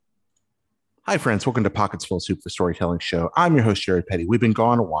Hi, friends. Welcome to Pockets Full of Soup, the storytelling show. I'm your host, Jared Petty. We've been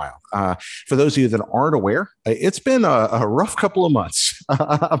gone a while. For those of you that aren't aware, it's been a rough couple of months.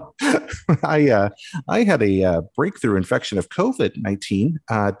 I I had a breakthrough infection of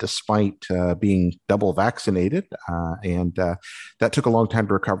COVID-19, despite being double vaccinated, and that took a long time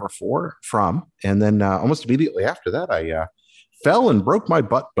to recover from. And then almost immediately after that, I fell and broke my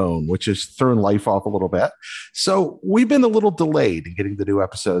butt bone, which has thrown life off a little bit. So we've been a little delayed in getting the new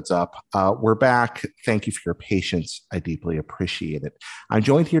episodes up. We're back. Thank you for your patience. I deeply appreciate it. I'm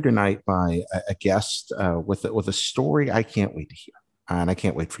joined here tonight by a guest with a story I can't wait to hear. And I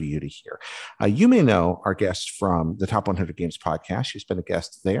can't wait for you to hear. You may know our guest from the Top 100 Games podcast. She's been a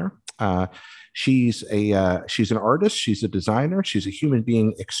guest there. She's an artist. She's a designer. She's a human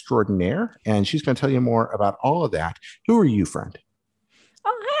being extraordinaire, and she's going to tell you more about all of that. Who are you, friend?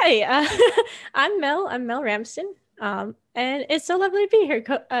 Oh, hi. I'm Mel. I'm Mel Ramston. And it's so lovely to be here,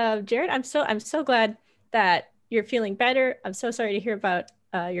 Jared. I'm so glad that you're feeling better. I'm so sorry to hear about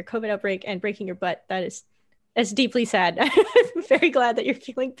your COVID outbreak and breaking your butt. That's deeply sad. I'm very glad that you're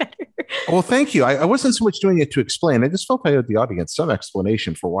feeling better. Well, thank you. I wasn't so much doing it to explain. I just felt I owed the audience some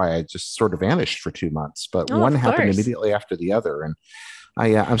explanation for why I just sort of vanished for 2 months. But Oh, one of happened course. immediately after the other, and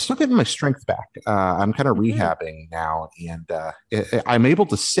I'm still getting my strength back. I'm kind of Hmm. rehabbing now, and I'm able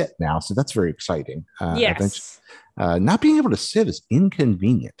to sit now, so that's very exciting. Eventually, Yes. not being able to sit is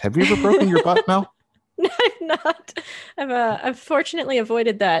inconvenient. Have you ever broken your butt, Mel? No, I'm not. I've fortunately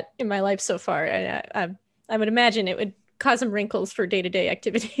avoided that in my life so far. I would imagine it would cause some wrinkles for day-to-day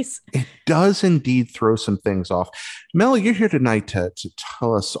activities. It does indeed throw some things off. Mel, you're here tonight to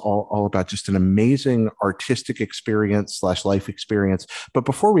tell us all about just an amazing artistic experience slash life experience. But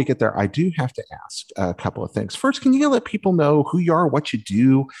before we get there, I do have to ask a couple of things. First, can you let people know who you are, what you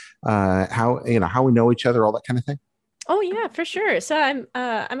do, how we know each other, all that kind of thing? Oh yeah, for sure. So I'm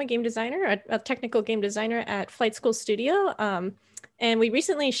a game designer, a technical game designer at Flight School Studio. And we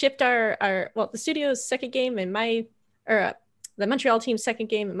recently shipped our the studio's second game and my or the Montreal team's second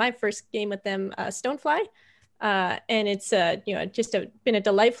game and my first game with them, Stonefly. And it's just been a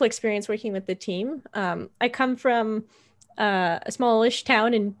delightful experience working with the team. I come from a smallish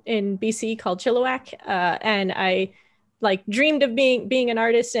town in BC called Chilliwack, and I like dreamed of being an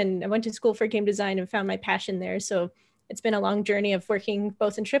artist, and I went to school for game design and found my passion there. So it's been a long journey of working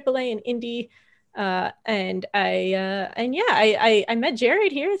both in AAA and indie. I met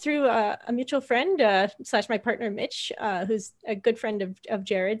Jared here through a mutual friend slash my partner Mitch, who's a good friend of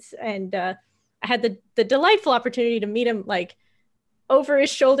Jared's, and I had the delightful opportunity to meet him like over his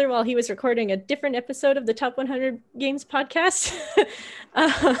shoulder while he was recording a different episode of the Top 100 Games podcast.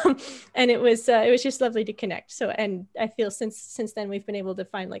 And it was just lovely to connect. So, and I feel since then we've been able to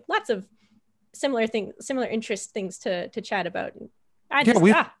find like lots of similar interest things to chat about. I Yeah, just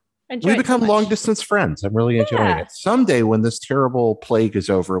we enjoy it so become long much. distance friends. I'm really enjoying Yeah. it. Someday, when this terrible plague is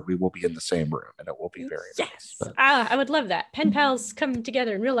over, we will be in the same room, and it will be very nice. Yes. But I would love that. Pen pals come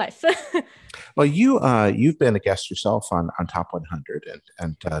together in real life. well, you've been a guest yourself on Top 100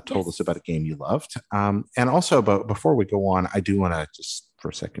 and told us about Yes. a game you loved. And also, but before we go on, I do want to just for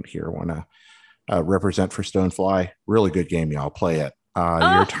a second here want to represent for Stonefly. Really good game, y'all. Play it.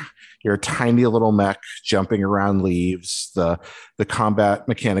 Oh, You're a tiny little mech jumping around leaves. The combat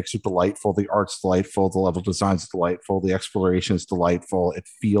mechanics are delightful. The art's delightful. The level design's delightful. The exploration is delightful. It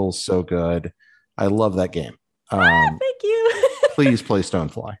feels so good. I love that game. Um, thank you. Please play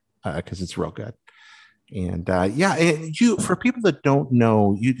Stonefly because it's real good. And yeah, and you for people that don't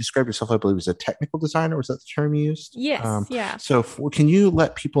know, you describe yourself, I believe, as a technical designer. Was that the term you used? Yes, yeah. Can you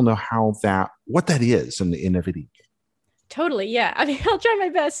let people know how what that is in a video game? Totally, yeah. I mean, I'll try my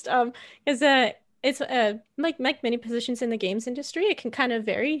best. Is it's like many positions in the games industry, it can kind of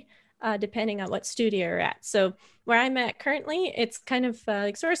vary depending on what studio you're at. So where I'm at currently, it's kind of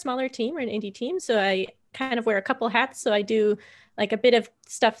like sort of smaller team or an indie team. So I kind of wear a couple hats. So I do like a bit of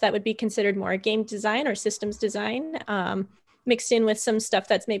stuff that would be considered more game design or systems design, mixed in with some stuff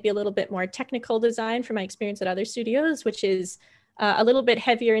that's maybe a little bit more technical design from my experience at other studios, which is a little bit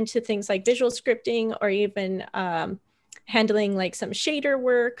heavier into things like visual scripting or even handling like some shader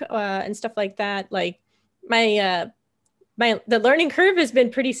work and stuff like that. Like my the learning curve has been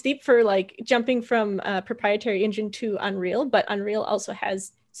pretty steep for like jumping from proprietary engine to Unreal, but Unreal also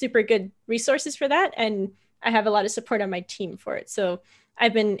has super good resources for that, and I have a lot of support on my team for it. So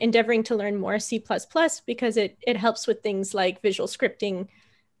I've been endeavoring to learn more C++ because it helps with things like visual scripting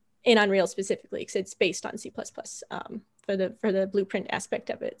in Unreal specifically, because it's based on C++ for the blueprint aspect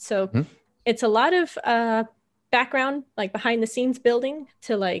of it. So Hmm? it's a lot of background, like behind the scenes building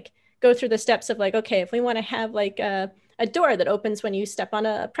to like go through the steps of like, okay, if we want to have like a door that opens when you step on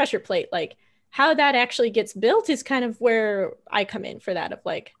a pressure plate, like how that actually gets built is kind of where I come in for that, of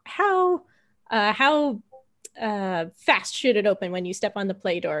like how fast should it open when you step on the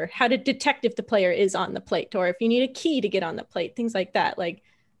plate, or how to detect if the player is on the plate, or if you need a key to get on the plate, things like that. Like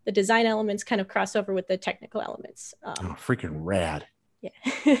the design elements kind of cross over with the technical elements. Oh, freaking rad. Yeah.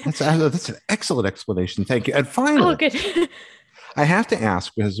 That's an excellent explanation. Thank you. And Oh, finally, good. I have to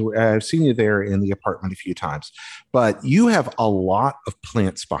ask because I've seen you there in the apartment a few times, but you have a lot of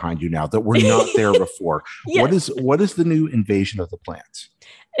plants behind you now that were not there before. Yes. What is the new invasion of the plants?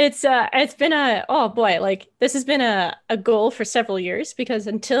 It's been a, oh boy, like this has been a goal for several years, because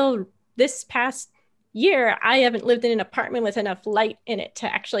until this past year I haven't lived in an apartment with enough light in it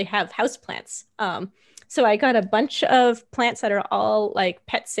to actually have houseplants. So I got a bunch of plants that are all like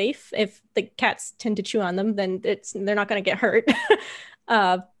pet safe. If the cats tend to chew on them, then they're not going to get hurt.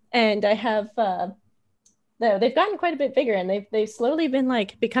 uh, and I have they've gotten quite a bit bigger, and they've slowly been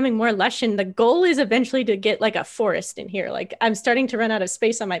like becoming more lush. And the goal is eventually to get like a forest in here. Like I'm starting to run out of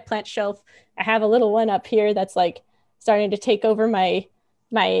space on my plant shelf. I have a little one up here that's like starting to take over my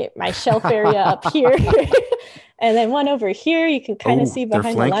shelf area up here. And then one over here you can kind of see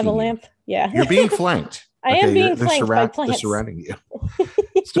behind the lava lamp. Yeah. You're being flanked. I am being flanked by plants. They're surrounding you.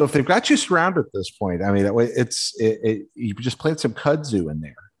 So if they've got you surrounded at this point, I mean, you just plant some kudzu in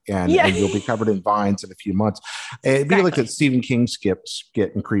there. And you'll be covered in vines in a few months. It'd be like that Stephen King Skit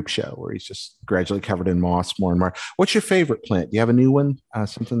in Creep Show, where he's just gradually covered in moss more and more. What's your favorite plant? Do you have a new one?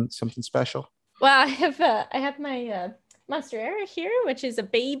 Something special? Well, I have my Monstera here, which is a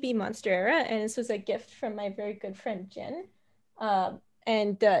baby Monstera, and this was a gift from my very good friend Jen.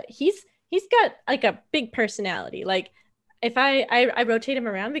 And he's got like a big personality. Like if I rotate him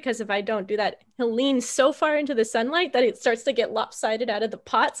around, because if I don't do that, he'll lean so far into the sunlight that it starts to get lopsided out of the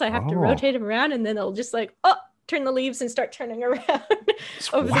pot. So I have to rotate him around, and then it'll just like, turn the leaves and start turning around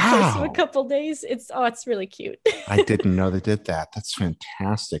over the course of a couple days. It's really cute. I didn't know they did that. That's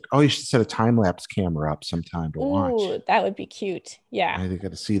fantastic. Oh, you should set a time-lapse camera up sometime to watch. Ooh, that would be cute. Yeah. I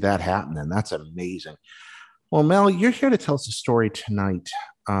got to see that happening. That's amazing. Well, Mel, you're here to tell us a story tonight.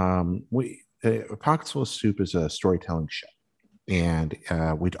 Pockets Full of Soup is a storytelling show, and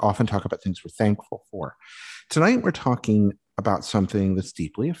we often talk about things we're thankful for. Tonight, we're talking about something that's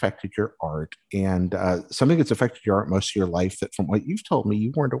deeply affected your art, and something that's affected your art most of your life that, from what you've told me,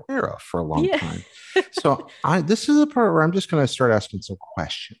 you weren't aware of for a long time. So this is the part where I'm just going to start asking some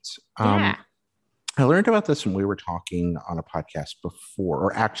questions. I learned about this when we were talking on a podcast before,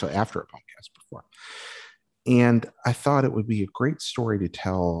 or actually after a podcast before. And I thought it would be a great story to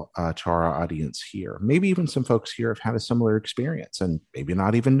tell to our audience here. Maybe even some folks here have had a similar experience and maybe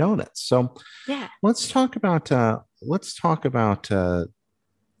not even known it. So let's talk about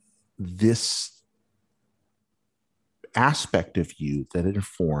this aspect of you that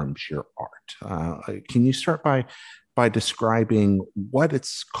informs your art. Can you start by describing what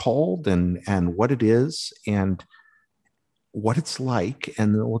it's called and what it is and what it's like,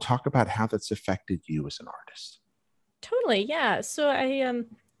 and then we'll talk about how that's affected you as an artist. Totally, yeah. So I in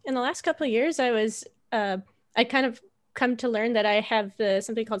the last couple of years, I kind of come to learn that I have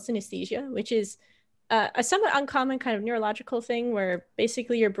something called synesthesia, which is a somewhat uncommon kind of neurological thing where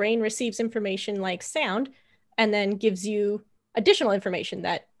basically your brain receives information like sound and then gives you additional information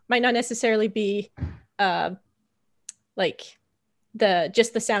that might not necessarily be like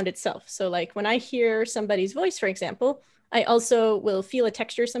just the sound itself. So like when I hear somebody's voice, for example, I also will feel a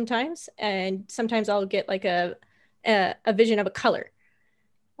texture sometimes, and sometimes I'll get like a vision of a color.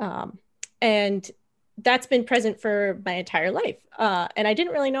 And that's been present for my entire life. And I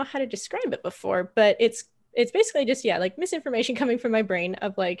didn't really know how to describe it before, but it's basically just, like misinformation coming from my brain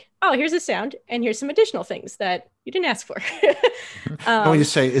of like, oh, here's a sound and here's some additional things that you didn't ask for. When you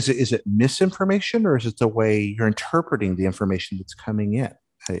say, is it misinformation, or is it the way you're interpreting the information that's coming in?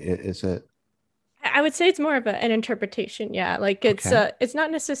 Is it? I would say it's more of an interpretation. Yeah. Like it's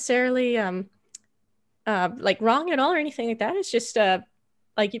not necessarily like wrong at all or anything like that. It's just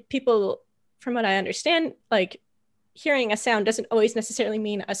like people, from what I understand, like hearing a sound doesn't always necessarily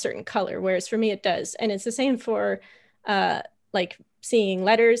mean a certain color, whereas for me it does. And it's the same for like seeing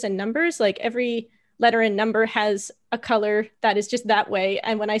letters and numbers. Like every letter and number has a color that is just that way.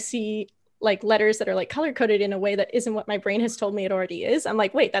 And when I see like letters that are like color coded in a way that isn't what my brain has told me it already is, I'm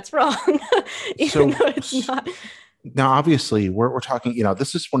like, wait, that's wrong. Even though it's not. Now, obviously, we're talking,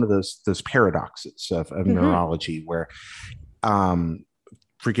 this is one of those paradoxes of neurology where,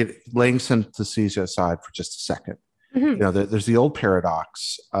 forget laying synesthesia aside for just a second. There's the old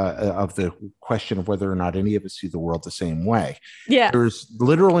paradox of the question of whether or not any of us see the world the same way. Yeah. There's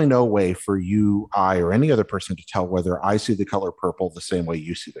literally no way for you, I, or any other person to tell whether I see the color purple the same way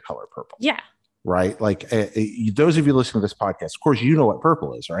you see the color purple. Yeah. right? Like those of you listening to this podcast, of course, you know what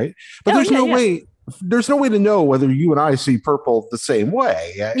purple is, right? But Oh yeah, yeah, there's no way to know whether you and I see purple the same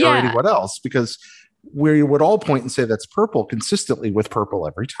way or yeah. anyone else, because we would all point and say that's purple consistently with purple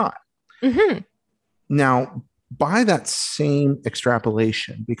every time. Mm-hmm. Now, by that same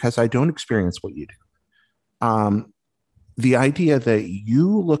extrapolation, because I don't experience what you do, the idea that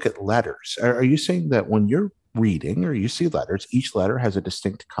you look at letters, are you saying that when you're reading or you see letters, each letter has a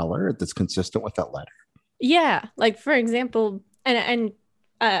distinct color that's consistent with that letter? Yeah, like for example, and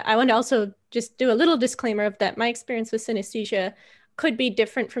I want to also just do a little disclaimer of that my experience with synesthesia could be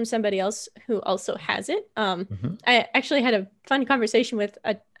different from somebody else who also has it. Mm-hmm. I actually had a fun conversation with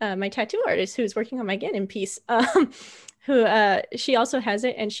my tattoo artist who's working on my Ganon piece, who she also has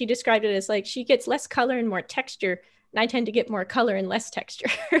it, and she described it as like she gets less color and more texture, and I tend to get more color and less texture.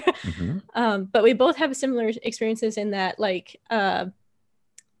 Mm-hmm. But we both have similar experiences in that, like the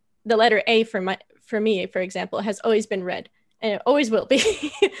letter A for me, for example, has always been red, and it always will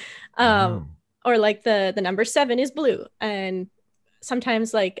be. Wow. Or like the number 7 is blue, and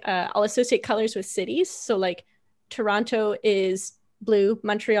sometimes like I'll associate colors with cities. So like Toronto is blue,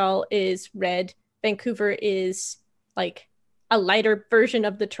 Montreal is red, Vancouver is like a lighter version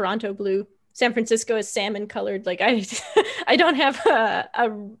of the Toronto blue, San Francisco is salmon colored. Like I don't have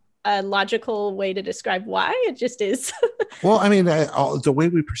a logical way to describe why. It just is. Well, I mean, the way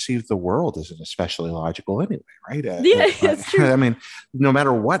we perceive the world isn't especially logical anyway, right? Yeah, that's true. I mean, no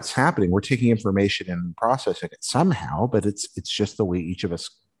matter what's happening, we're taking information and processing it somehow, but it's just the way each of us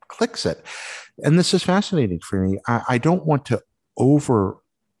clicks it. And this is fascinating for me. I don't want to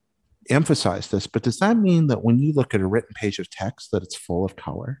overemphasize this, but does that mean that when you look at a written page of text that it's full of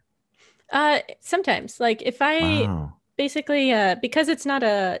color? Sometimes, like if I Wow. basically because it's not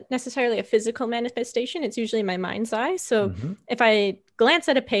necessarily a physical manifestation, it's usually my mind's eye. So Mm-hmm. if I glance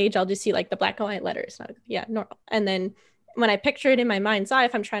at a page, I'll just see like the black and white letters. Yeah, normal. And then when I picture it in my mind's eye,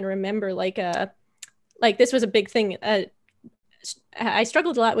 if I'm trying to remember like this was a big thing I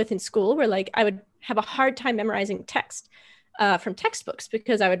struggled a lot with in school, where like I would have a hard time memorizing text from textbooks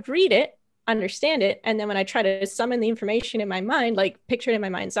because I would read it, understand it, and then when I try to summon the information in my mind, like picture it in my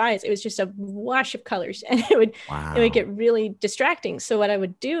mind's eyes, it was just a wash of colors, and it would get Wow. really distracting. So what I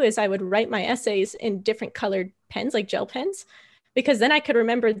would do is I would write my essays in different colored pens, like gel pens, because then I could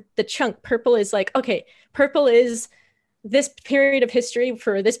remember the chunk. Purple is like, okay, purple is this period of history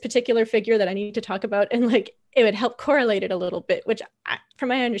for this particular figure that I need to talk about, and like it would help correlate it a little bit, which from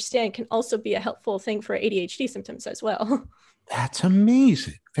my understanding can also be a helpful thing for ADHD symptoms as well. That's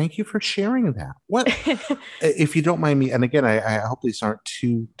amazing. Thank you for sharing that. What, if you don't mind me, and again, I hope these aren't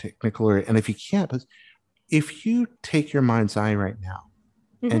too technical, and if you can't, but if you take your mind's eye right now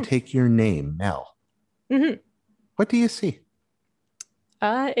and Mm-hmm. take your name, Mel, Mm-hmm. what do you see?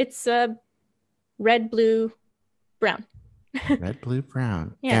 It's red, blue, brown. Red, blue,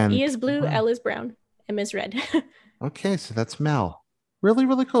 brown. Yeah, E And is blue, wow. L is brown, M is red. Okay, so that's Mel. Really,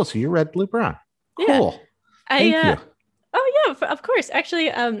 really cool. So you're red, blue, brown. Yeah, Cool. I Thank you. oh yeah, of course.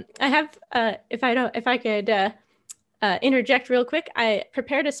 Actually, I have if I could interject real quick, I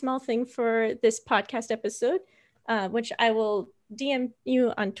prepared a small thing for this podcast episode, which I will DM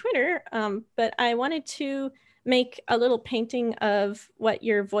you on Twitter. But I wanted to make a little painting of what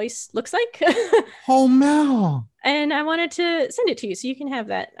your voice looks like, Oh, Mel. and I wanted to send it to you so you can have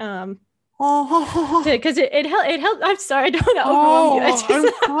that. Oh, Because it helped. I'm sorry, I don't want to overwhelm you.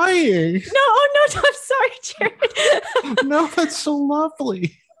 I'm crying. No, oh no, I'm sorry, Jared. No, that's so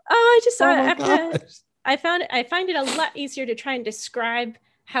lovely. Oh, I just Oh saw my after gosh. I find it a lot easier to try and describe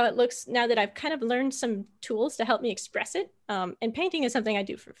how it looks now that I've kind of learned some tools to help me express it. And painting is something I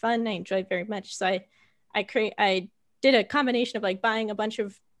do for fun. I enjoy very much. So I did a combination of like buying a bunch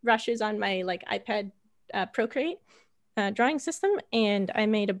of brushes on my like iPad Procreate drawing system, and I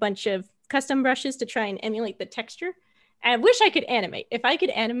made a bunch of custom brushes to try and emulate the texture. I wish I could animate. If I could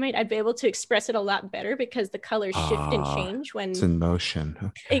animate, I'd be able to express it a lot better because the colors shift and change It's when in motion.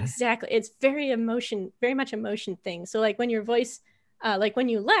 Okay. exactly. It's very much emotion thing. So like when your voice like when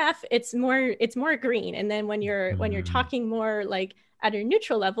you laugh, it's more green, and then when you're Mm. talking more like at a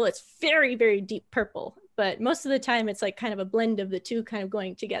neutral level, it's very very deep purple. But most of the time it's like kind of a blend of the two kind of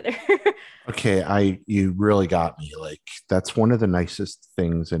going together. Okay, you really got me. Like that's one of the nicest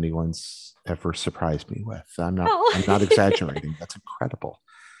things anyone's ever surprised me with. I'm not Oh. exaggerating. That's incredible.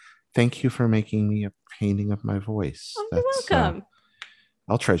 Thank you for making me a painting of my voice. Oh, you're That's welcome.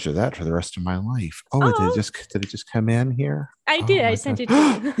 I'll treasure that for the rest of my life. Oh, Oh, did it just come in here? I Oh did. I my sent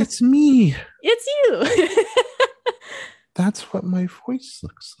gosh. it to you. It's me. It's you. That's what my voice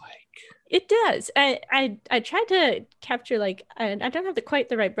looks like. It does. I tried to capture like I don't have quite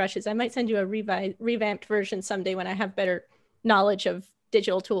the right brushes. I might send you a revamped version someday when I have better knowledge of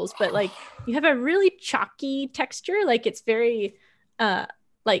digital tools. But like you have a really chalky texture. Like it's very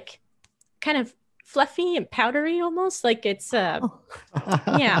like kind of fluffy and powdery almost. Like it's yeah.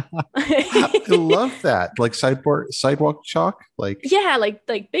 I love that. Like sidewalk chalk. Like, Yeah, like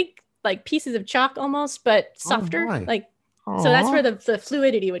big like pieces of chalk almost, but oh softer. my. Like so that's where Aw. the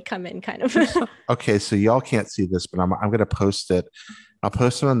fluidity would come in kind of. Okay, so y'all can't see this, but I'm gonna post it. I'll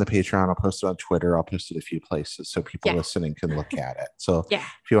post it on the Patreon. I'll post it on Twitter. I'll post it a few places so people Yeah. listening can look at it. So Yeah.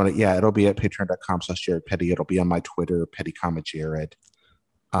 if you want to, yeah, it'll be at patreon.com/Jared Petty. It'll be on my Twitter, Petty Comma Jared.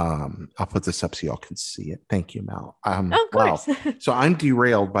 I'll put this up so y'all can see it. Thank you, Mel. Oh, of Wow. course. So I'm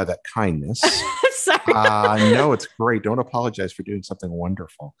derailed by that kindness. Sorry. No, it's great. Don't apologize for doing something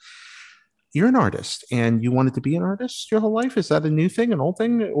wonderful. You're an artist and you wanted to be an artist your whole life. Is that a new thing, an old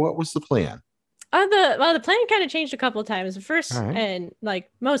thing? What was the plan? The plan kind of changed a couple of times. The All first right. and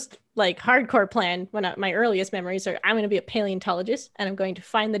like most like hardcore plan my earliest memories are I'm going to be a paleontologist and I'm going to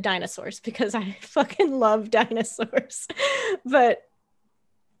find the dinosaurs because I fucking love dinosaurs. But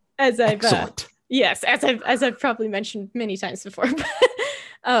as I've Excellent. yes, as I've probably mentioned many times before.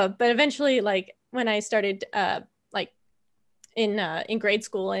 But eventually like when I started like in grade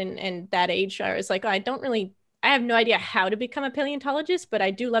school and that age, I was like, oh, I have no idea how to become a paleontologist, but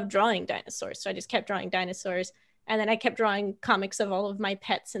I do love drawing dinosaurs. So I just kept drawing dinosaurs. And then I kept drawing comics of all of my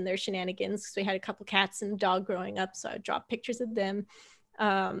pets and their shenanigans. So we had a couple cats and a dog growing up. So I would draw pictures of them.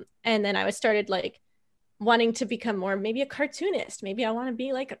 And then I was started like wanting to become more maybe a cartoonist. Maybe I want to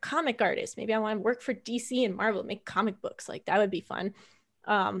be like a comic artist. Maybe I want to work for DC and Marvel, make comic books. Like that would be fun.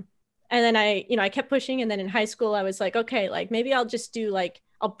 Um, and then I kept pushing. And then in high school, I was like, okay, like maybe I'll just do like,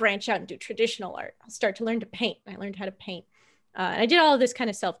 I'll branch out and do traditional art. I'll start to learn to paint. I learned how to paint. And I did all of this kind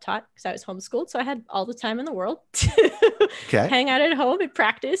of self-taught because I was homeschooled. So I had all the time in the world to Okay. hang out at home and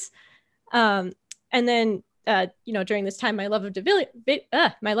practice. And then, during this time, my love of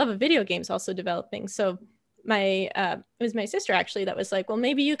video games also developing. So it was my sister actually that was like, well,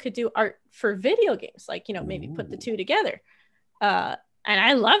 maybe you could do art for video games. Like, maybe put the two together. And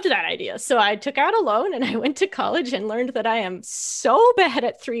I loved that idea. So I took out a loan and I went to college and learned that I am so bad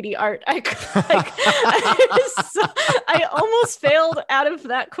at 3D art. I almost failed out of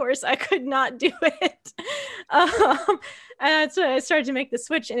that course. I could not do it. And that's when I started to make the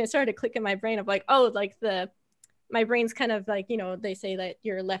switch and it started to click in my brain of like, oh, like my brain's kind of like, they say that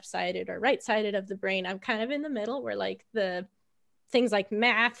you're left-sided or right-sided of the brain. I'm kind of in the middle where like the things like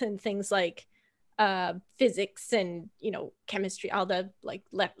math and things like physics and chemistry, all the like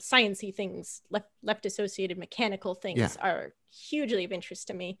left sciencey things, left associated mechanical things are hugely of interest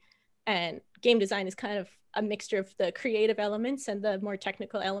to me. And game design is kind of a mixture of the creative elements and the more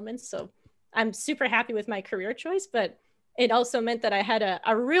technical elements. So I'm super happy with my career choice, but it also meant that I had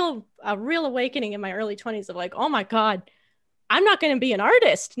a real awakening in my early 20s of like, oh my God, I'm not going to be an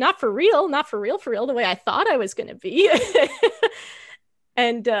artist, not for real, the way I thought I was going to be.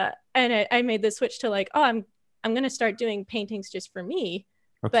 And I made the switch to like, oh, I'm going to start doing paintings just for me.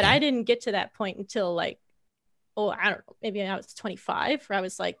 Okay. But I didn't get to that point until like, oh, I don't know, maybe I was 25, where I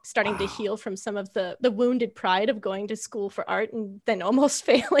was like starting to heal from some of the wounded pride of going to school for art and then almost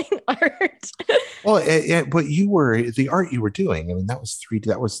failing art. Well, but the art you were doing. I mean, that was 3D.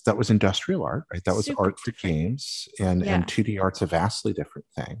 That was industrial art, right? That was Super art for different. games, and Yeah. 2D art's a vastly different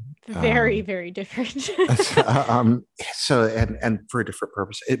thing. Very, very different. So and for a different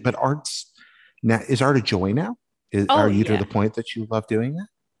purpose. But art's now, is art a joy now? Are you to the point that you love doing that?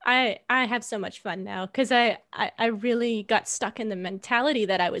 I have so much fun now because I really got stuck in the mentality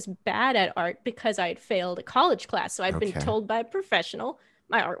that I was bad at art because I had failed a college class. So I'd been told by a professional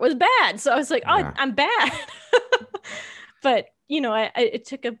my art was bad. So I was like, oh, I'm bad. But, it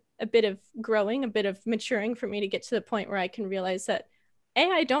took a bit of growing, a bit of maturing for me to get to the point where I can realize that,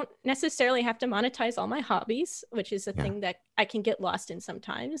 I don't necessarily have to monetize all my hobbies, which is a thing that I can get lost in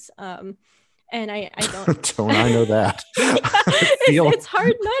sometimes. And I don't. Don't I know that? It's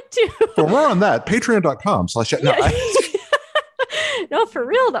hard not to. But we're on that. Patreon.com/ No, for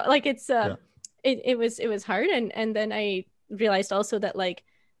real though. Like it's it was hard. And then I realized also that like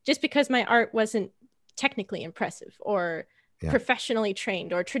just because my art wasn't technically impressive or professionally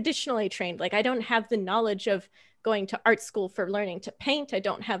trained or traditionally trained, like I don't have the knowledge of going to art school for learning to paint. I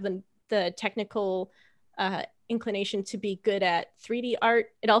don't have the technical inclination to be good at 3D art.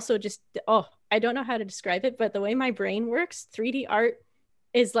 It also just, I don't know how to describe it, but the way my brain works, 3D art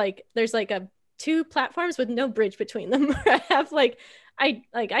is like, there's like two platforms with no bridge between them. I have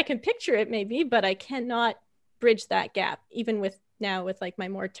I can picture it maybe, but I cannot bridge that gap even with now with like my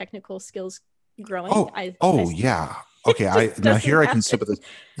more technical skills growing. Oh, yeah. Okay, it I just now doesn't here I can happen. sympathize.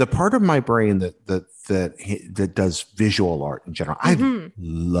 The part of my brain that does visual art in general. I Hmm.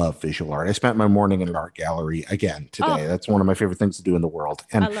 love visual art. I spent my morning in an art gallery again today. Oh, That's one of my favorite things to do in the world,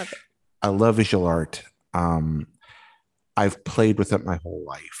 I and love it. I love visual art. Um, I've played with it my whole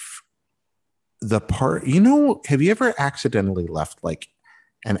life. The part, have you ever accidentally left like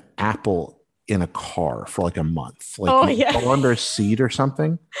an apple in a car for like a month? Like Oh you yeah. fell under a seat or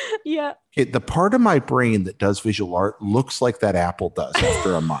something? Yeah. The part of my brain that does visual art looks like that apple does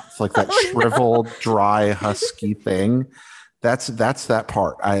after a month, like that Oh no. shriveled, dry, husky thing. That's that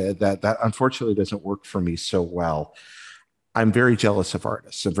part. That unfortunately doesn't work for me so well. I'm very jealous of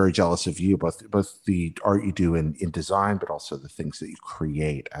artists. I'm very jealous of you, both the art you do in design, but also the things that you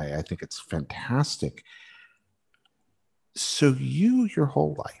create. I think it's fantastic. So your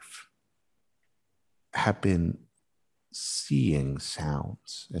whole life have been seeing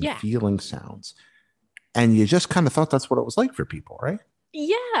sounds and Yeah. feeling sounds, and you just kind of thought that's what it was like for people, right?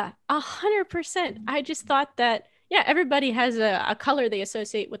 Yeah, 100%. I just thought that, yeah, everybody has a color they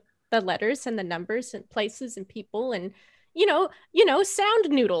associate with the letters and the numbers and places and people and sound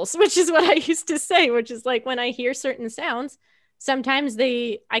noodles, which is what I used to say, which is like when I hear certain sounds, sometimes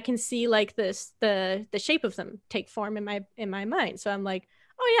I can see like the shape of them take form in my mind. So I'm like,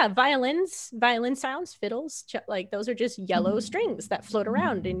 oh yeah, violin sounds, fiddles, like those are just yellow strings that float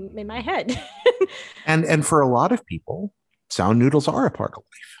around in my head. And for a lot of people, sound noodles are a part of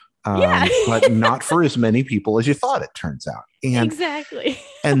life, Yeah. but not for as many people as you thought. It turns out, and Exactly.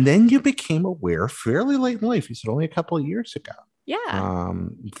 and then you became aware fairly late in life. You said only a couple of years ago, Yeah.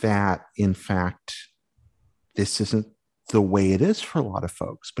 that in fact this isn't the way it is for a lot of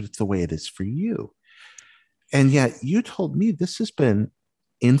folks, but it's the way it is for you. And yet you told me this has been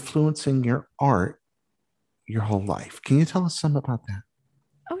influencing your art your whole life. Can you tell us some about that?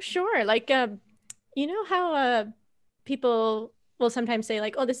 Oh, sure. Like, you know how people will sometimes say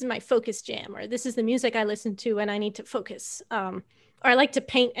like, "Oh, this is my focus jam," or "This is the music I listen to when I need to focus," or "I like to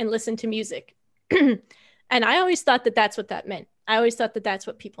paint and listen to music." And I always thought that that's what that meant. I always thought that that's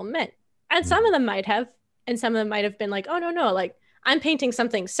what people meant. And some of them might have, and some of them might have been like, "Oh, no, no, like I'm painting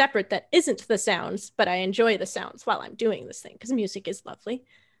something separate that isn't the sounds, but I enjoy the sounds while I'm doing this thing because music is lovely."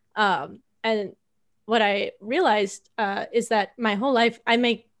 And what I realized is that my whole life I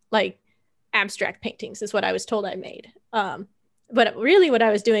make like abstract paintings is what I was told I made. But really what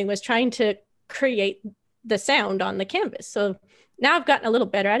I was doing was trying to create the sound on the canvas. So now I've gotten a little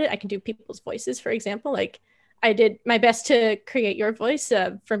better at it. I can do people's voices, for example. Like I did my best to create your voice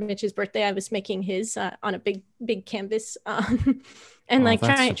for Mitch's birthday. I was making his on a big canvas, and Oh, like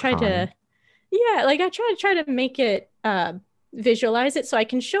that's so try to kind. yeah, like I try to make it visualize it so I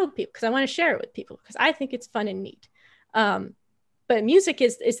can show people because I want to share it with people because I think it's fun and neat. Um, but music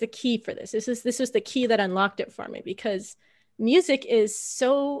is the key for this. This was the key that unlocked it for me because music is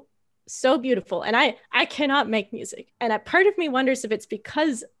so beautiful, and I cannot make music, and a part of me wonders if it's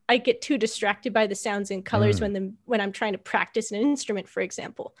because I get too distracted by the sounds and colors Mm. when I'm trying to practice an instrument, for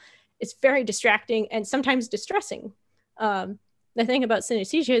example. It's very distracting and sometimes distressing. Um, the thing about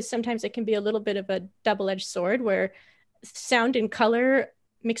synesthesia is sometimes it can be a little bit of a double-edged sword where sound and color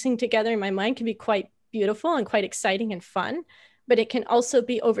mixing together in my mind can be quite beautiful and quite exciting and fun, but it can also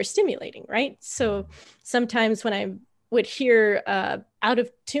be overstimulating, right? So sometimes when I would hear out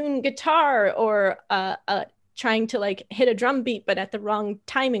of tune guitar or trying to like hit a drum beat but at the wrong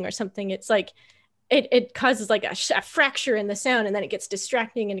timing or something, it's like it causes like a fracture in the sound, and then it gets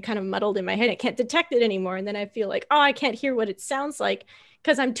distracting and kind of muddled in my head. I can't detect it anymore, and then I feel like, oh, I can't hear what it sounds like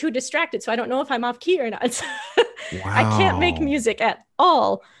because I'm too distracted, so I don't know if I'm off key or not. I can't make Wow. music at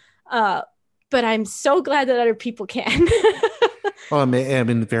all, uh, but I'm so glad that other people can. Well, I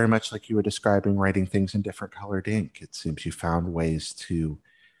mean, very much like you were describing writing things in different colored ink. It seems you found ways to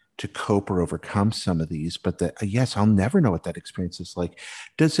cope or overcome some of these. But yes, I'll never know what that experience is like.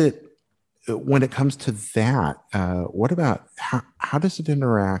 Does it when it comes to that? What about how does it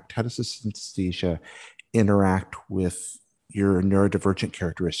interact? How does the synesthesia interact with your neurodivergent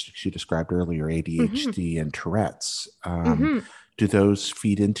characteristics you described earlier, Mm-hmm. ADHD and Tourette's? Mm-hmm. Do those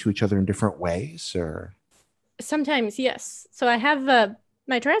feed into each other in different ways, or? Sometimes, yes. So I have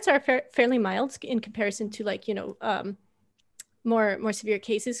my Tourette's are fairly mild in comparison to like more severe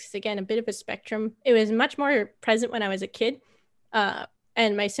cases because again a bit of a spectrum. It was much more present when I was a kid, uh,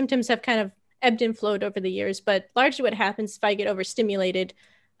 and my symptoms have kind of ebbed and flowed over the years. But largely, what happens if I get overstimulated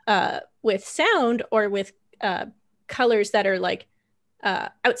with sound or with uh, colors that are like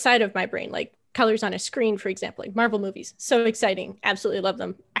outside of my brain, like colors on a screen, for example, like Marvel movies. So exciting, absolutely love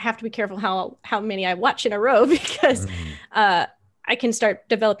them. I have to be careful how many I watch in a row because Mm. uh, I can start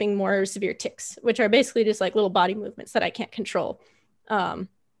developing more severe tics, which are basically just like little body movements that I can't control. And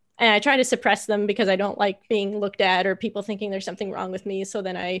I try to suppress them because I don't like being looked at or people thinking there's something wrong with me. So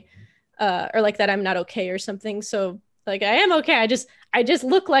then or like that I'm not okay or something. So like I am okay. I just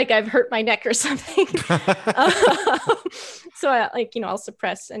look like I've hurt my neck or something. So I like, I'll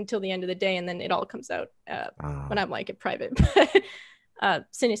suppress until the end of the day, and then it all comes out when I'm like in private.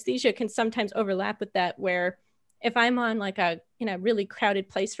 Synesthesia can sometimes overlap with that, where if I'm on like a really crowded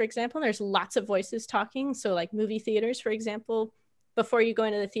place, for example, there's lots of voices talking. So like movie theaters, for example, before you go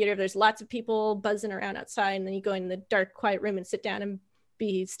into the theater, there's lots of people buzzing around outside, and then you go in the dark, quiet room and sit down and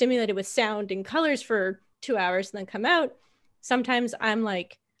be stimulated with sound and colors for 2 hours and then come out. Sometimes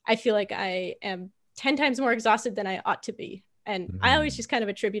I feel like I am 10 times more exhausted than I ought to be. And I always just kind of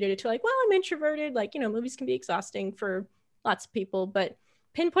attributed it to like, well, I'm introverted. Like, movies can be exhausting for lots of people, but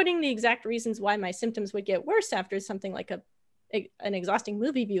pinpointing the exact reasons why my symptoms would get worse after something like an exhausting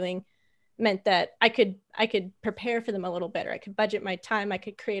movie viewing meant that I could prepare for them a little better. I could budget my time. I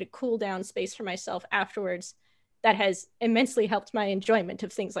could create a cool down space for myself afterwards. That has immensely helped my enjoyment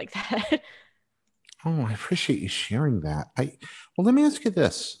of things like that. Oh, I appreciate you sharing that. Well, let me ask you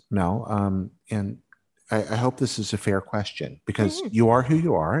this, Mel, and I hope this is a fair question, because you are who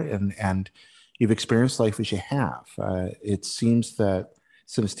you are, and you've experienced life as you have. It seems that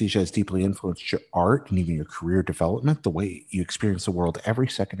synesthesia has deeply influenced your art and even your career development, the way you experience the world every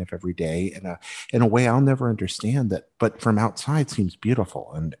second of every day in a way I'll never understand, that, but from outside seems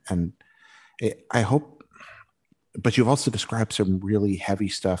beautiful. And I hope, but you've also described some really heavy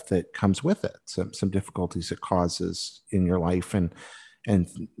stuff that comes with it, some difficulties it causes in your life, and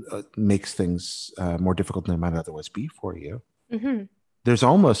makes things more difficult than they might otherwise be for you. Mm-hmm. There's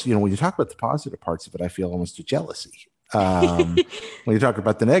almost, when you talk about the positive parts of it, I feel almost a jealousy. When you talk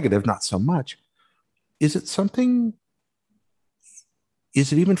about the negative, not so much. Is it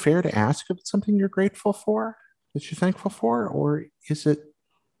even fair to ask if it's something you're grateful for, that you're thankful for, or is it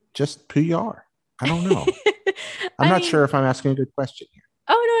just who you are? I don't know. I'm not sure if I'm asking a good question here.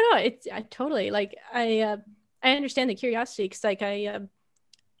 Oh, no. It's totally like, I understand the curiosity, because like I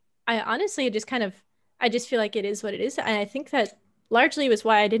honestly I just feel like it is what it is. And I think that largely was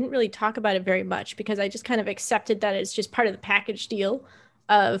why I didn't really talk about it very much, because I just kind of accepted that it's just part of the package deal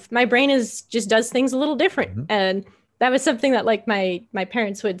of my brain just does things a little different. Mm-hmm. And that was something that like my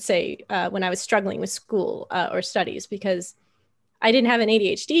parents would say when I was struggling with school or studies, because I didn't have an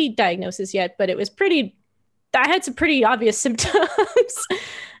ADHD diagnosis yet, but I had some pretty obvious symptoms.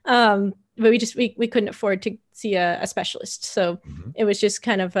 But we couldn't afford to see a specialist. So it was just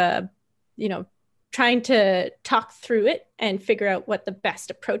kind of trying to talk through it and figure out what the best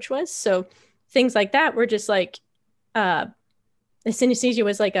approach was. So things like that were just like, the synesthesia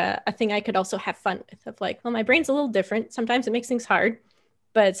was like a thing I could also have fun with, of like, well, my brain's a little different. Sometimes it makes things hard,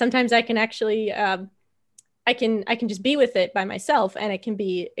 but sometimes I can actually, I can just be with it by myself, and it can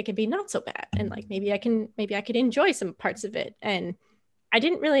be not so bad. And like, maybe I could enjoy some parts of it. And I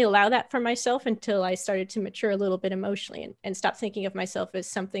didn't really allow that for myself until I started to mature a little bit emotionally, and stop thinking of myself as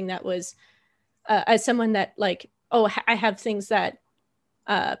something that was, as someone that like, oh, I have things that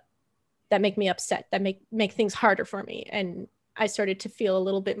make me upset, that make things harder for me. And I started to feel a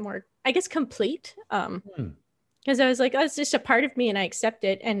little bit more, I guess, complete. Because I was like, oh, it's just a part of me, and I accept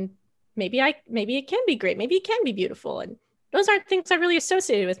it. And maybe it can be great. Maybe it can be beautiful. And those aren't things I really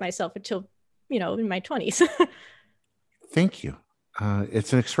associated with myself until, in my 20s. Thank you.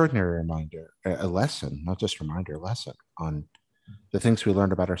 It's an extraordinary reminder, a lesson, not just reminder, a lesson on the things we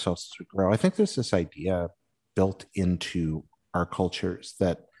learn about ourselves as we grow. I think there's this idea built into our cultures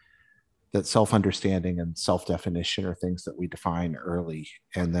that self-understanding and self-definition are things that we define early,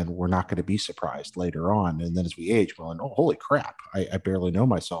 and then we're not going to be surprised later on. And then as we age, we're like, oh, holy crap, I barely know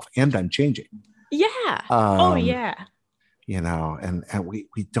myself, and I'm changing. Yeah. Yeah. And we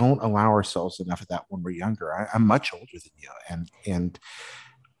don't allow ourselves enough of that when we're younger. I'm much older than you, and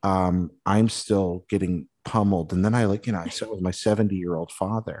I'm still getting pummeled. And then I sit with my 70-year-old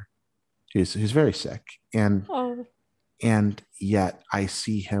father, who's very sick, and yet I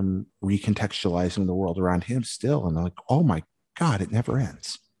see him recontextualizing the world around him still, and I'm like, oh my God, it never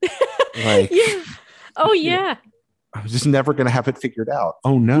ends. Like, yeah. Oh yeah. I'm just never going to have it figured out.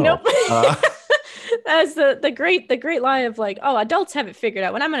 Oh no. Nope. That's the great lie of like, oh, adults have it figured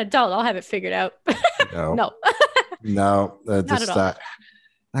out. When I'm an adult, I'll have it figured out. No. Not at all.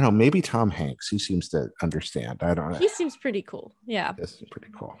 I don't know, maybe Tom Hanks, he seems to understand. I don't know. He seems pretty cool. Yeah. This is pretty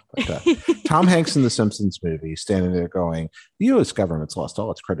cool. But, Tom Hanks in the Simpsons movie, standing there going, the U.S. government's lost all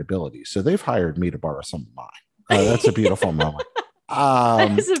its credibility, so they've hired me to borrow some of mine. That's a beautiful moment.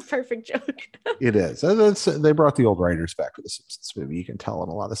 That Um, is a perfect joke. it is. They brought the old writers back for the Simpsons movie. You can tell in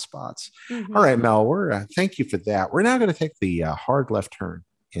a lot of spots. All Hmm. right, Mel. Thank you for that. We're now going to take the hard left turn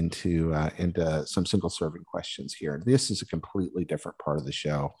into some single serving questions here. This is a completely different part of the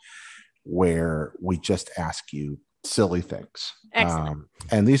show where we just ask you silly things. Excellent.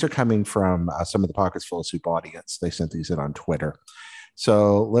 And these are coming from some of the Pockets Full of Soup audience. They sent these in on Twitter.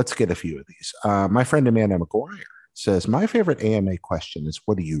 So let's get a few of these. My friend Amanda McGuire says, my favorite AMA question is,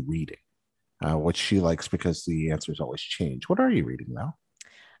 what are you reading? Which she likes because the answers always change. What are you reading, Mel?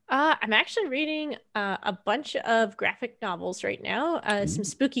 I'm actually reading a bunch of graphic novels right now, some Ooh.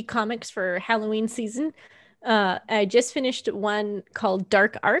 spooky comics for Halloween season. I just finished one called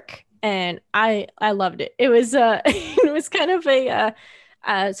Dark Ark, and I loved it. It was it was kind of a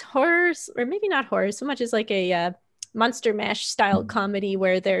horror, or maybe not horror so much as like a Monster Mash style comedy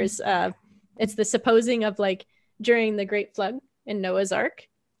where there's it's the supposing of like during the Great Flood in Noah's Ark,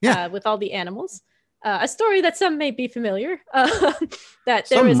 Yeah, with all the animals. A story that some may be familiar. That there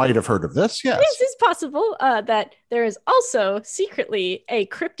some is might have heard of this. Yes. This is possible that there is also secretly a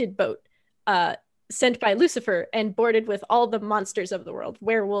cryptid boat sent by Lucifer and boarded with all the monsters of the world,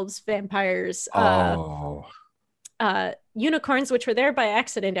 werewolves, vampires, Oh, unicorns, which were there by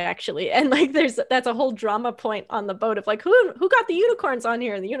accident actually, and like that's a whole drama point on the boat of like who got the unicorns on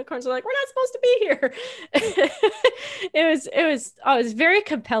here, and the unicorns are like, we're not supposed to be here. It was very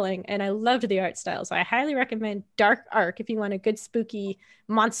compelling, and I loved the art style, so I highly recommend Dark Ark if you want a good spooky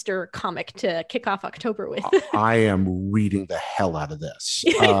monster comic to kick off October with. I am reading the hell out of this.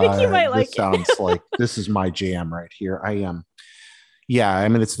 I think you might like This sounds like this is my jam right here. I am. Yeah, I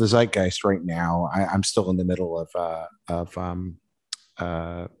mean it's the zeitgeist right now. I'm still in the middle of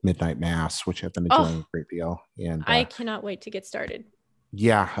Midnight Mass, which I've been enjoying Oh, a great deal. And I cannot wait to get started.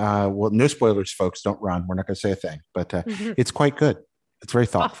 yeah, well, no spoilers, folks. Don't run. We're not going to say a thing, but Mhm. it's quite good. It's very Oh,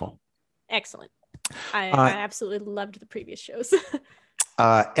 thoughtful. excellent. I Uh, absolutely loved the previous shows.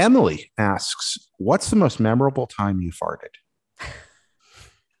 Emily asks, "What's the most memorable time you farted?"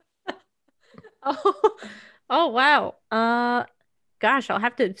 Oh, oh wow. Gosh, I'll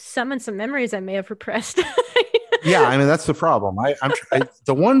have to summon some memories I may have repressed. Yeah, I mean that's the problem.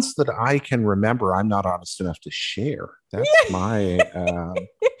 The ones that I can remember, I'm not honest enough to share. That's my.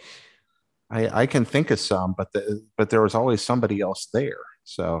 I can think of some, but there was always somebody else there,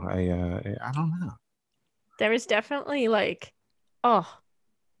 so I don't know. There was definitely like, oh,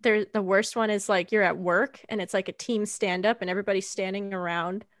 the worst one is like you're at work and it's like a team stand up and everybody's standing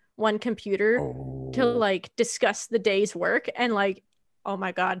around one computer to Oh, like discuss the day's work, and like, oh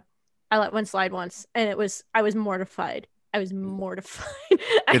my God, I let one slide once and I was mortified. I was mortified.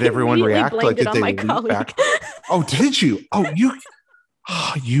 I did everyone immediately react? Like, blamed it did on they my leap colleague. back? Oh, did you? Oh,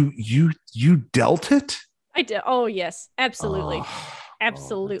 you dealt it. I did. Oh yes, Oh, absolutely. oh,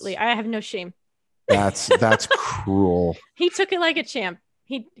 Absolutely. I have no shame. that's cruel. He took it like a champ.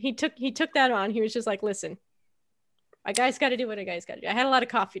 He took that on. He was just like, listen, a guy's got to do what a guy's got to do. I had a lot of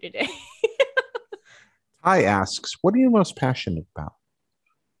coffee today. Ty asks, "What are you most passionate about?"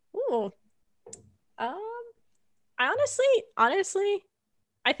 Ooh. Um, I honestly,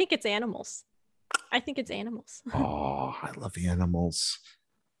 I think it's animals. I think it's animals. Oh, I love animals.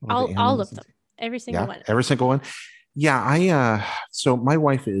 I love All of animals. them. Every single Yeah, one. every single one. Yeah, I so my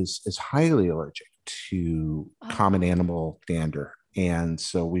wife is highly allergic to common Oh, animal dander, and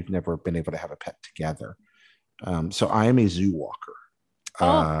so we've never been able to have a pet together. So I am a zoo walker. oh,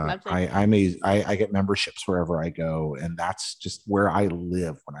 lovely. I get memberships wherever I go, and that's just where I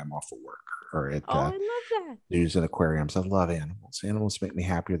live when I'm off of work or at Oh, I love that. zoos and aquariums. I love animals. Animals make me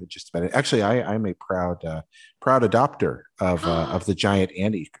happier than just about it. Actually, I'm a proud adopter of the giant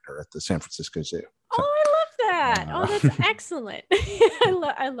anteater at the San Francisco Zoo. So Oh, I love that. Oh, uh, that's excellent.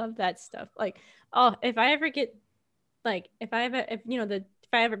 I love that stuff. Like, oh, if I ever get like if you know the if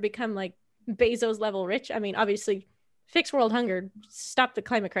I ever become like Bezos level rich, I mean, obviously fix world hunger, stop the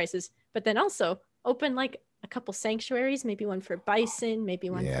climate crisis, but then also open like a couple sanctuaries, maybe one for bison, maybe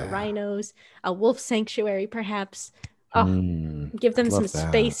one for yeah. rhinos, a wolf sanctuary perhaps. Oh, give them I'd some love that.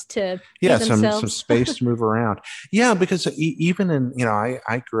 space to be Yeah, some themselves. space to move around. Yeah, because even in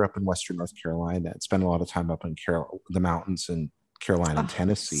I grew up in Western North Carolina and spent a lot of time up in the mountains in Carolina and Oh,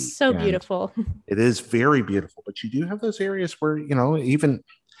 Tennessee, so and beautiful. it is very beautiful. But you do have those areas where even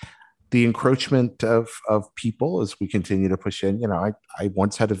the encroachment of people as we continue to push in. I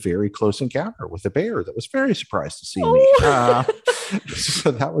once had a very close encounter with a bear that was very surprised to see me. Oh.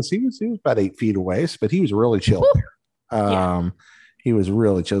 So that was he was about 8 feet away, but he was really chill. Yeah. He was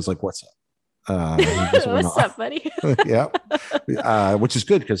really chill. Like, what's up? He just went What's up, off. buddy? Yeah, which is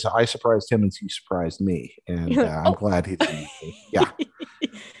good because I surprised him and he surprised me, and You're like, I'm oh. glad he didn't. Yeah.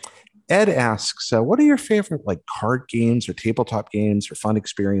 Ed asks, "What are your favorite like card games or tabletop games or fun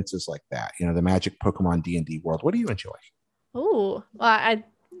experiences like that? You know, the Magic, Pokemon, D&D world. What do you enjoy?" Oh, well, I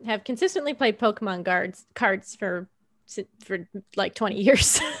have consistently played Pokemon cards for like 20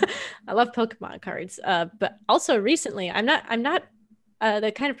 years. I love Pokemon cards. But also recently, I'm not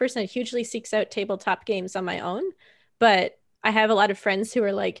the kind of person that hugely seeks out tabletop games on my own, but I have a lot of friends who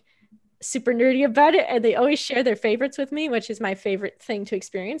are like super nerdy about it, and they always share their favorites with me, which is my favorite thing to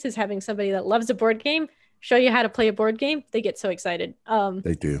experience, is having somebody that loves a board game show you how to play a board game. They get so excited.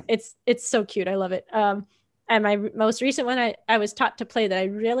 They do. It's so cute. I love it. And my most recent one I was taught to play that I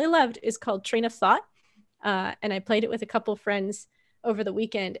really loved is called Train of Thought. And I played it with a couple friends over the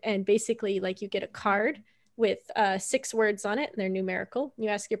weekend. And basically, like, you get a card with 6 words on it, and they're numerical. You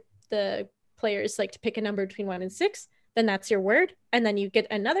ask the players like to pick a number between 1 and 6. Then that's your word. And then you get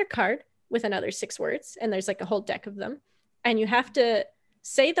another card with another 6 words, and there's like a whole deck of them. And you have to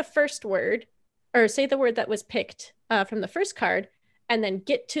say the first word, or say the word that was picked from the first card, and then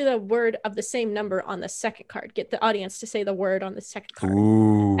get to the word of the same number on the second card. Get the audience to say the word on the second card.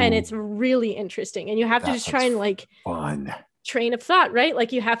 Ooh, and it's really interesting. And you have to that just try and like fun. train of thought, right?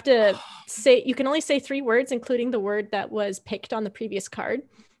 Like you have to say, you can only say 3 words, including the word that was picked on the previous card.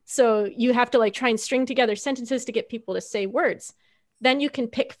 So you have to like try and string together sentences to get people to say words. Then you can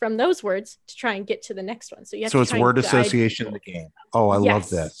pick from those words to try and get to the next one. So you have to It's try word and guide association in the game. Oh, I love Yes.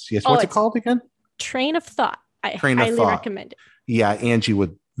 this. Yes. Oh, What's it it's called again? Train of Thought. I Train of highly Thought. recommend it. Yeah, Angie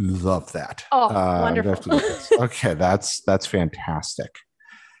would love that. Oh, I'm gonna have to wonderful. do this. Okay, that's fantastic.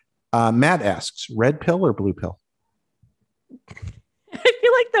 Matt asks, red pill or blue pill? I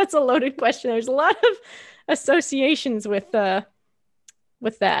feel like that's a loaded question. There's a lot of associations with that.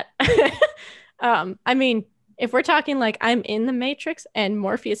 I mean, if we're talking like I'm in the Matrix and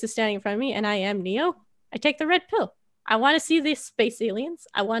Morpheus is standing in front of me and I am Neo, I take the red pill. I want to see these space aliens.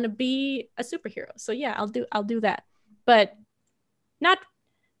 I want to be a superhero. So yeah, I'll do that. But not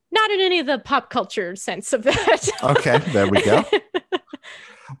in any of the pop culture sense of that. Okay, there we go.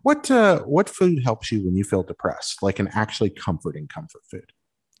 What food helps you when you feel depressed? Like an actually comforting comfort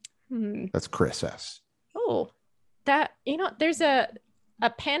food. That's Chris S. Oh, that, there's a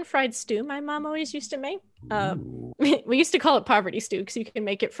pan fried stew my mom always used to make. We used to call it poverty stew because you can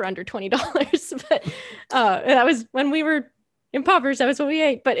make it for under $20. But that was when we were impoverished. That was what we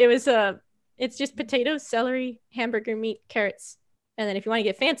ate. But it's just potatoes, celery, hamburger meat, carrots, and then if you want to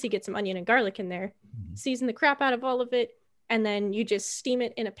get fancy, get some onion and garlic in there. Season the crap out of all of it, and then you just steam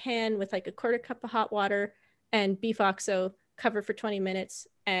it in a pan with like a 1/4 cup of hot water and beef oxo. Cover for 20 minutes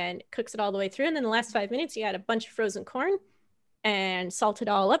and cooks it all the way through. And then the last 5 minutes, you add a bunch of frozen corn and salt it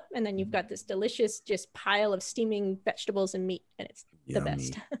all up, and then you've got this delicious just pile of steaming vegetables and meat, and it's the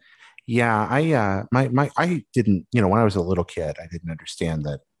best. Yeah, I didn't, when I was a little kid, I didn't understand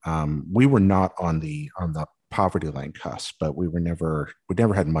that we were not on the poverty line cusp, but we never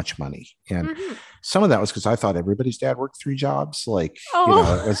had much money, and some of that was because I thought everybody's dad worked 3 jobs, like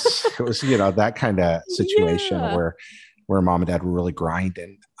it was that kind of situation where mom and dad were really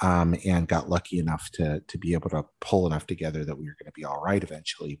grinding, and got lucky enough to be able to pull enough together that we were going to be all right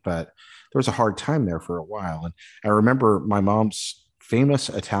eventually. But there was a hard time there for a while. And I remember my mom's famous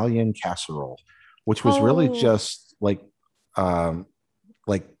Italian casserole, which was really just like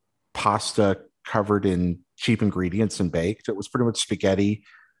pasta covered in cheap ingredients and baked. It was pretty much spaghetti,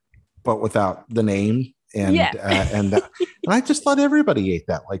 but without the name. And and I just thought everybody ate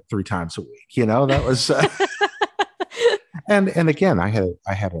that like 3 times a week. That was. And again, I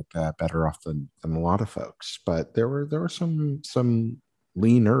had it better off than a lot of folks, but there were some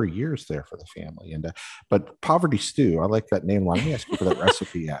leaner years there for the family. And but poverty stew, I like that name. Let me ask you for that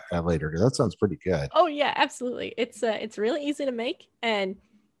recipe later, because that sounds pretty good. Oh yeah, absolutely. It's really easy to make, and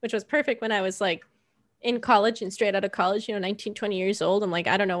which was perfect when I was like in college and straight out of college, 19, 20 years old. I'm like,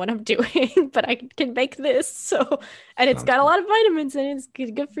 I don't know what I'm doing, but I can make this. So, and it's got a lot of vitamins, and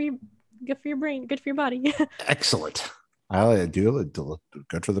it's good for you, good for your brain, good for your body. Excellent. I do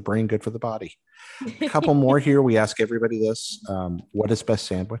good for the brain, good for the body. A couple more here. We ask everybody this. What is best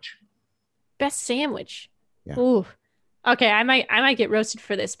sandwich? Best sandwich. Yeah. Ooh. Okay, I might get roasted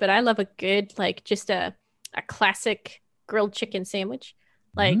for this, but I love a good, like, just a classic grilled chicken sandwich.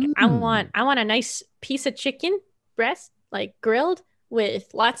 Like I want a nice piece of chicken breast, like grilled with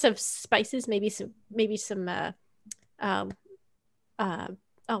lots of spices, maybe some oh,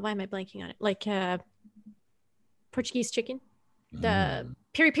 why am I blanking on it? Like Portuguese chicken, the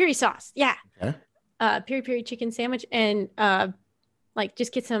piri piri sauce. Yeah. Okay. Piri piri chicken sandwich, and like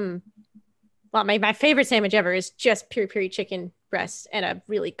just get some Well, my favorite sandwich ever is just pure puri chicken breast and a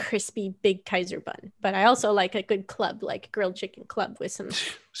really crispy big Kaiser bun. But I also like a good club, like grilled chicken club with So you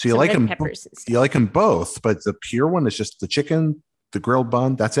some like red them, peppers and you stuff. like them both, but the pure one is just the chicken, the grilled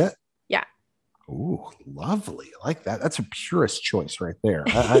bun. That's it. Yeah. Ooh, lovely. I like that. That's a purest choice right there.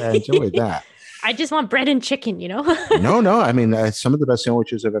 I enjoy that. I just want bread and chicken, you know? No, no. I mean, some of the best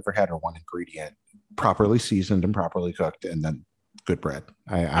sandwiches I've ever had are one ingredient, properly seasoned and properly cooked, and then good bread.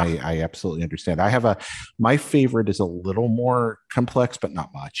 Oh, I absolutely understand. I have my favorite is a little more complex, but not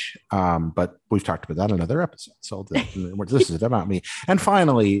much. But we've talked about that in another episode. So this is about me. And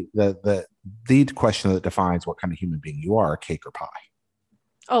finally, the question that defines what kind of human being you are: cake or pie.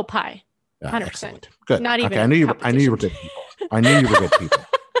 oh, pie. 100%. Excellent. Good. Not Okay. even a I knew you were competition. good people. I knew you were good people.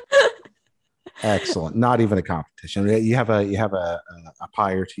 Excellent. Not even a competition. You have a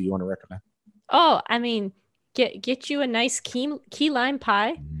pie or two you want to recommend? Oh, I mean, get you a nice key lime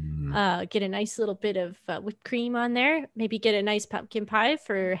pie. Mm, Get a nice little bit of whipped cream on there. Maybe get a nice pumpkin pie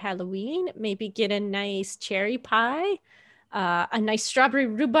for Halloween. Maybe get a nice cherry pie, a nice strawberry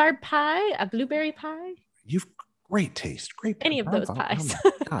rhubarb pie, a blueberry pie. you've great taste. Great. Any of those Oh pies.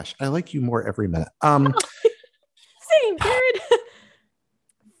 my gosh. I like you more every minute. Same, Jared.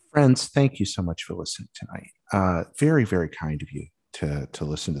 Friends, thank you so much for listening tonight. Very, very kind of you to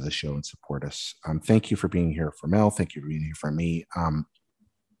listen to the show and support us. Thank you for being here for Mel. Thank you for being here for me.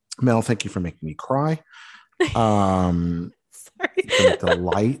 Mel, thank you for making me cry. Sorry. You've been a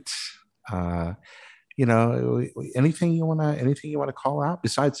delight. Uh, anything you want to call out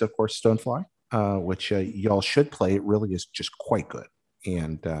besides, of course, Stonefly, which y'all should play. It really is just quite good,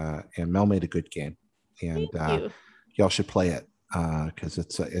 and Mel made a good game, and Thank you. y'all should play it because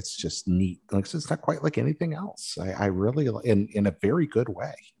it's just neat. Like it's not quite like anything else. I really in a very good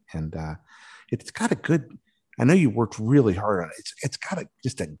way, and it's got a good. I know you worked really hard on it. It's got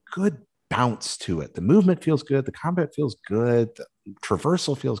just a good bounce to it. The movement feels good. The combat feels good. The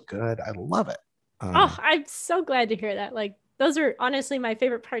traversal feels good. I love it. Oh, I'm so glad to hear that. Like, those are honestly my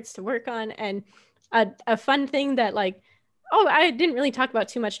favorite parts to work on. And a fun thing that, like, oh, I didn't really talk about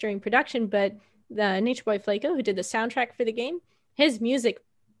too much during production, but the Nature Boy Flaco, who did the soundtrack for the game, his music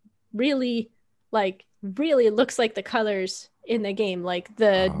really, like, really looks like the colors in the game. Like,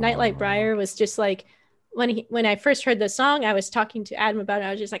 the Nightlight Oh, Briar was just like, when I first heard the song, I was talking to Adam about it.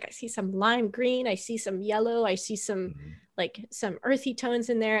 I was just like, I see some lime green, I see some yellow, I see some mhm. like some earthy tones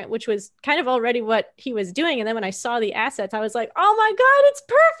in there, which was kind of already what he was doing. And then when I saw the assets, I was like, oh my God, it's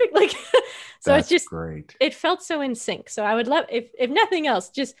perfect. Like, so it's That's just, great. it felt so in sync. So I would love, if nothing else,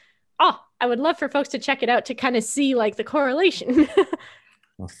 just, oh, I would love for folks to check it out to kind of see like the correlation.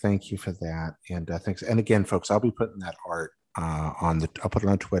 Well, thank you for that, and thanks. And again, folks, I'll be putting that art on the. I'll put it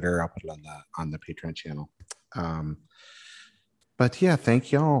on Twitter. I'll put it on the Patreon channel. Um, but yeah,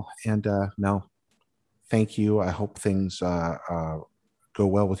 thank y'all, and Mel, thank you. I hope things go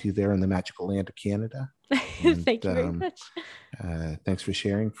well with you there in the magical land of Canada. And Thank you very much. thanks for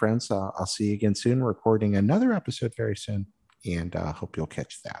sharing, friends. I'll see you again soon. We're recording another episode very soon, and hope you'll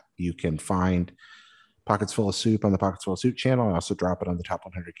catch that. You can find Pockets Full of Soup on the Pockets Full of Soup channel. I also drop it on the Top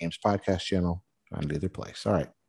 100 Games podcast channel on either place. All right.